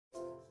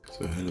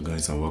So hello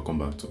guys, and welcome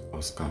back to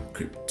Oscar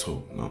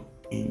Crypto. Now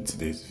in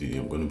today's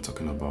video I'm going to be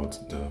talking about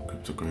the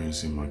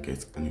cryptocurrency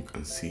market, and you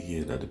can see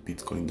here that the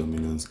Bitcoin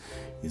dominance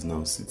is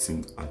now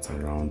sitting at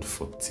around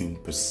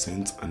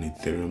 14% and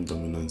Ethereum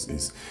dominance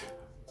is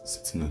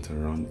sitting at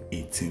around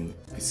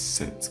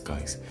 18%,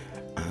 guys,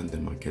 and the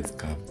market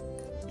cap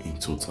in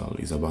total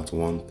is about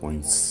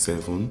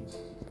 $1.7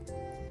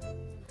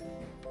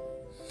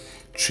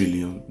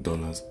 trillion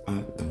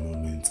at the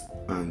moment,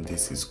 and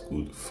this is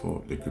good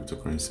for the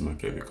cryptocurrency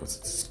market because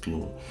it's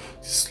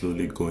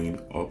slowly going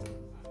up.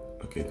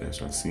 Okay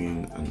guys, we're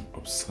seeing an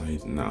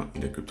upside now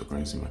in the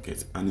cryptocurrency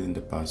market, and in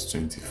the past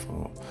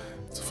 24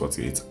 to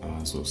 48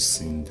 hours we've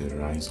seen the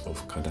rise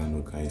of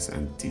Cardano, guys,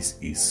 and this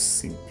is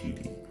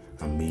simply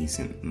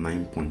amazing.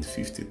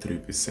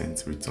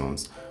 9.53%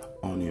 returns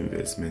on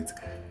investment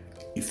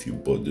if you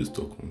bought this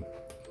token,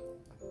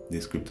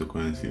 this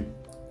cryptocurrency,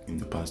 in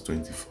the past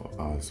 24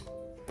 hours.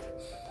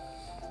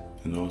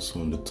 And also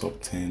on the top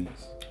 10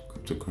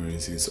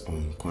 cryptocurrencies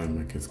on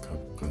CoinMarketCap,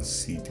 you can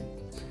see the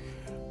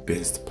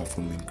best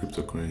performing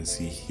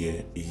cryptocurrency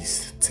here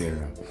is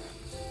Terra,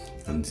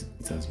 and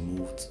it has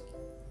moved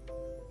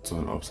to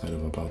an upside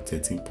of about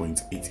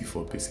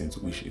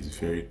 13.84%, which is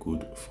very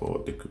good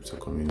for the crypto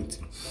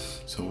community.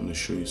 So I want to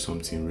show you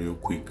something real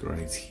quick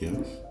right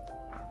here.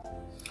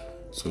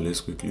 So let's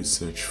quickly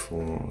search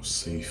for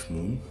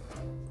Safemoon.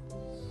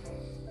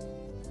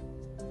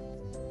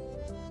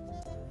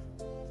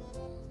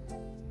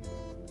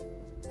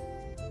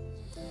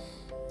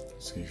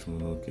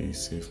 Safemoon, okay,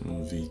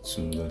 Safemoon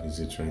V2, that is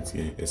it right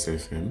here,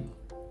 SFM.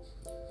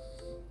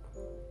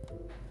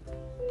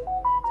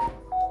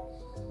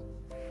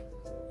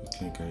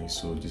 Okay guys,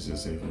 so this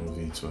is Safemoon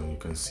V2, and you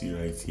can see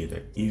right here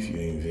that if you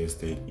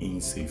invested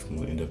in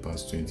Safemoon in the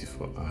past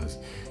 24 hours,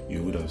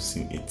 you would have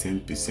seen a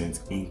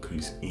 10%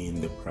 increase in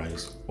the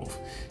price of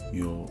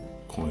your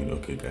coin.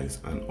 Okay guys,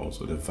 and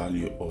also the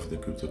value of the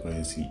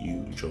cryptocurrency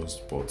you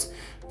just bought.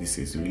 This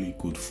is really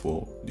good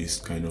for this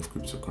kind of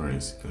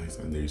cryptocurrency, guys,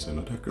 and there is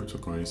another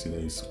cryptocurrency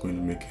that is going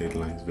to make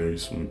headlines very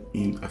soon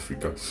in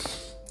Africa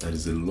that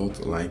is a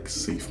lot like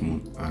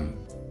Safemoon and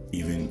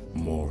even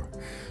more.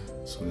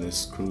 So let's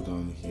scroll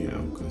down here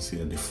and we can see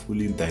that the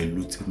fully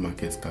diluted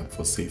market cap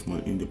for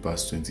Safemoon in the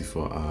past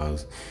 24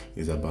 hours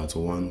is about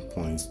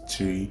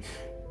 $1.3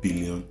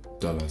 billion,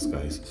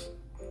 guys.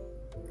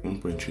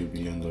 $1.3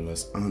 billion,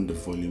 and the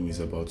volume is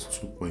about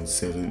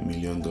 $2.7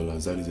 million.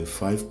 That is a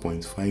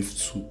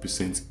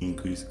 5.52%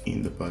 increase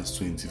in the past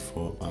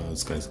 24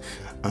 hours, guys.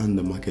 And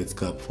the market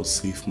cap for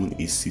Safemoon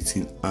is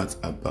sitting at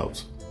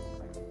about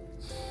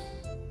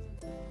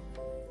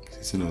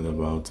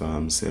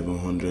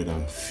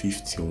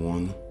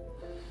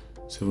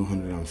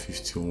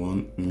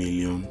 $751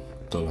 million.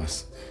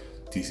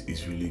 This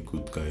is really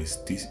good, guys.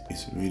 This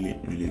is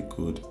really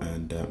good,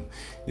 and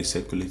the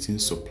circulating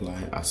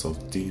supply as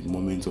of the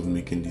moment of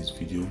making this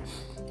video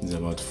is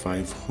about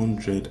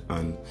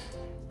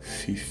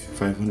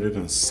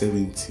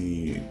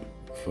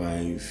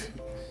 575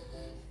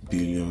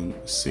 billion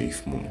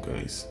Safemoon,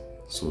 guys.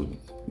 So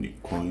the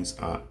coins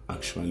are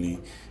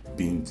actually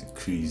being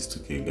decreased,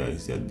 okay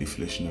guys, they are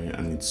deflationary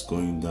and it's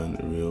going down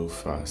real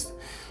fast.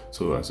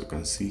 So as you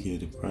can see here,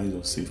 the price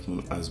of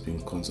Safemoon has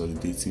been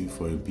consolidating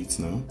for a bit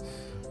now.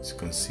 As you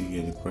can see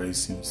here, the price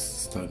seems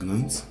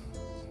stagnant,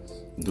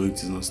 though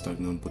it is not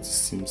stagnant, but it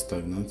seems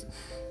stagnant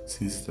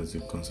since it has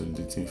been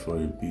consolidating for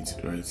a bit.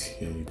 Right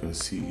here you can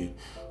see here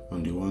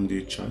on the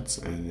 1-day chart,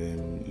 and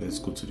then let's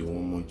go to the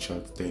 1-month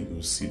chart. Then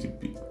you'll see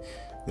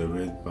the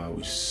red bar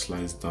which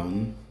slides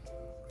down.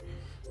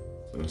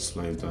 Just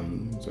slide it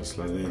down.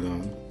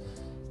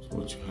 So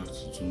what you have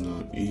to do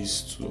now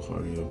is to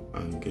hurry up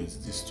and get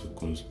these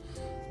tokens.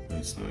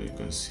 Right now you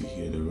can see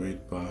here the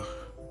red bar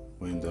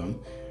went down,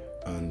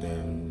 and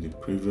the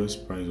previous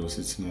price was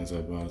sitting at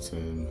about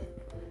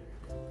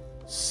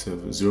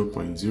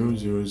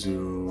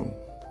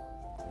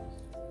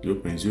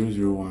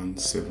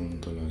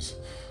 $0.0017,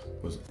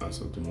 but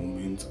as of the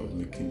moment of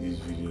making this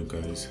video,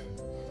 guys,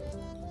 the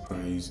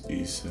price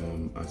is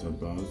at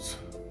about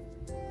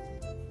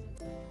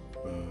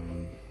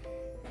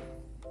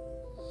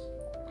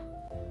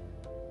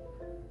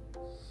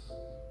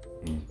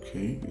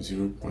okay,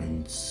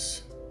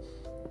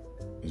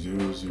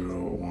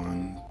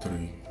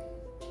 0.0013.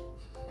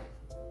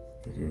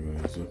 Okay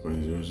guys,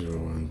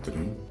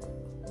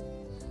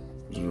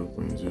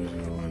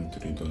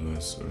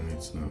 $0.0013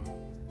 right now.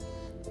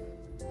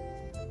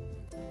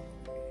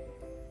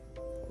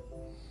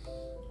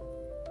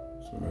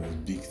 So guys,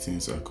 big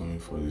things are coming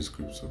for this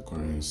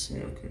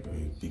cryptocurrency. Okay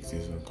guys, big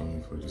things are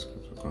coming for this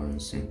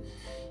cryptocurrency.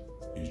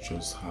 You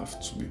just have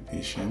to be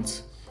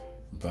patient.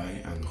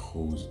 Buy and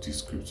hold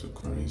this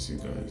cryptocurrency,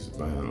 guys.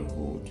 Buy and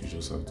hold. You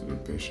just have to be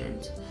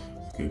patient.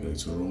 Okay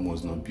guys, so Rome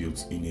was not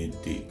built in a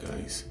day,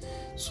 guys.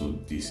 So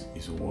this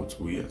is what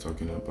we are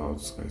talking about,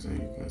 guys, and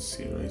you can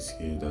see right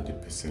here that the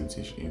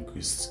percentage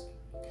increase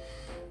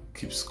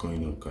keeps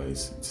going up,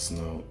 guys. It's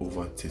now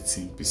over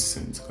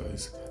 13%,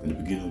 guys. At the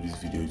beginning of this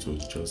video it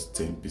was just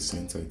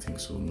 10%, I think,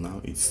 so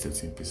now it's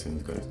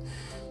 13%, guys.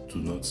 do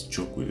not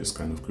joke with this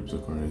kind of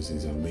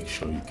cryptocurrencies, and make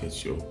sure you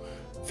get your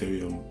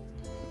very own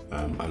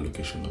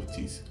allocation of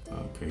these.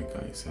 Okay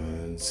guys,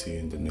 and see you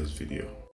in the next video.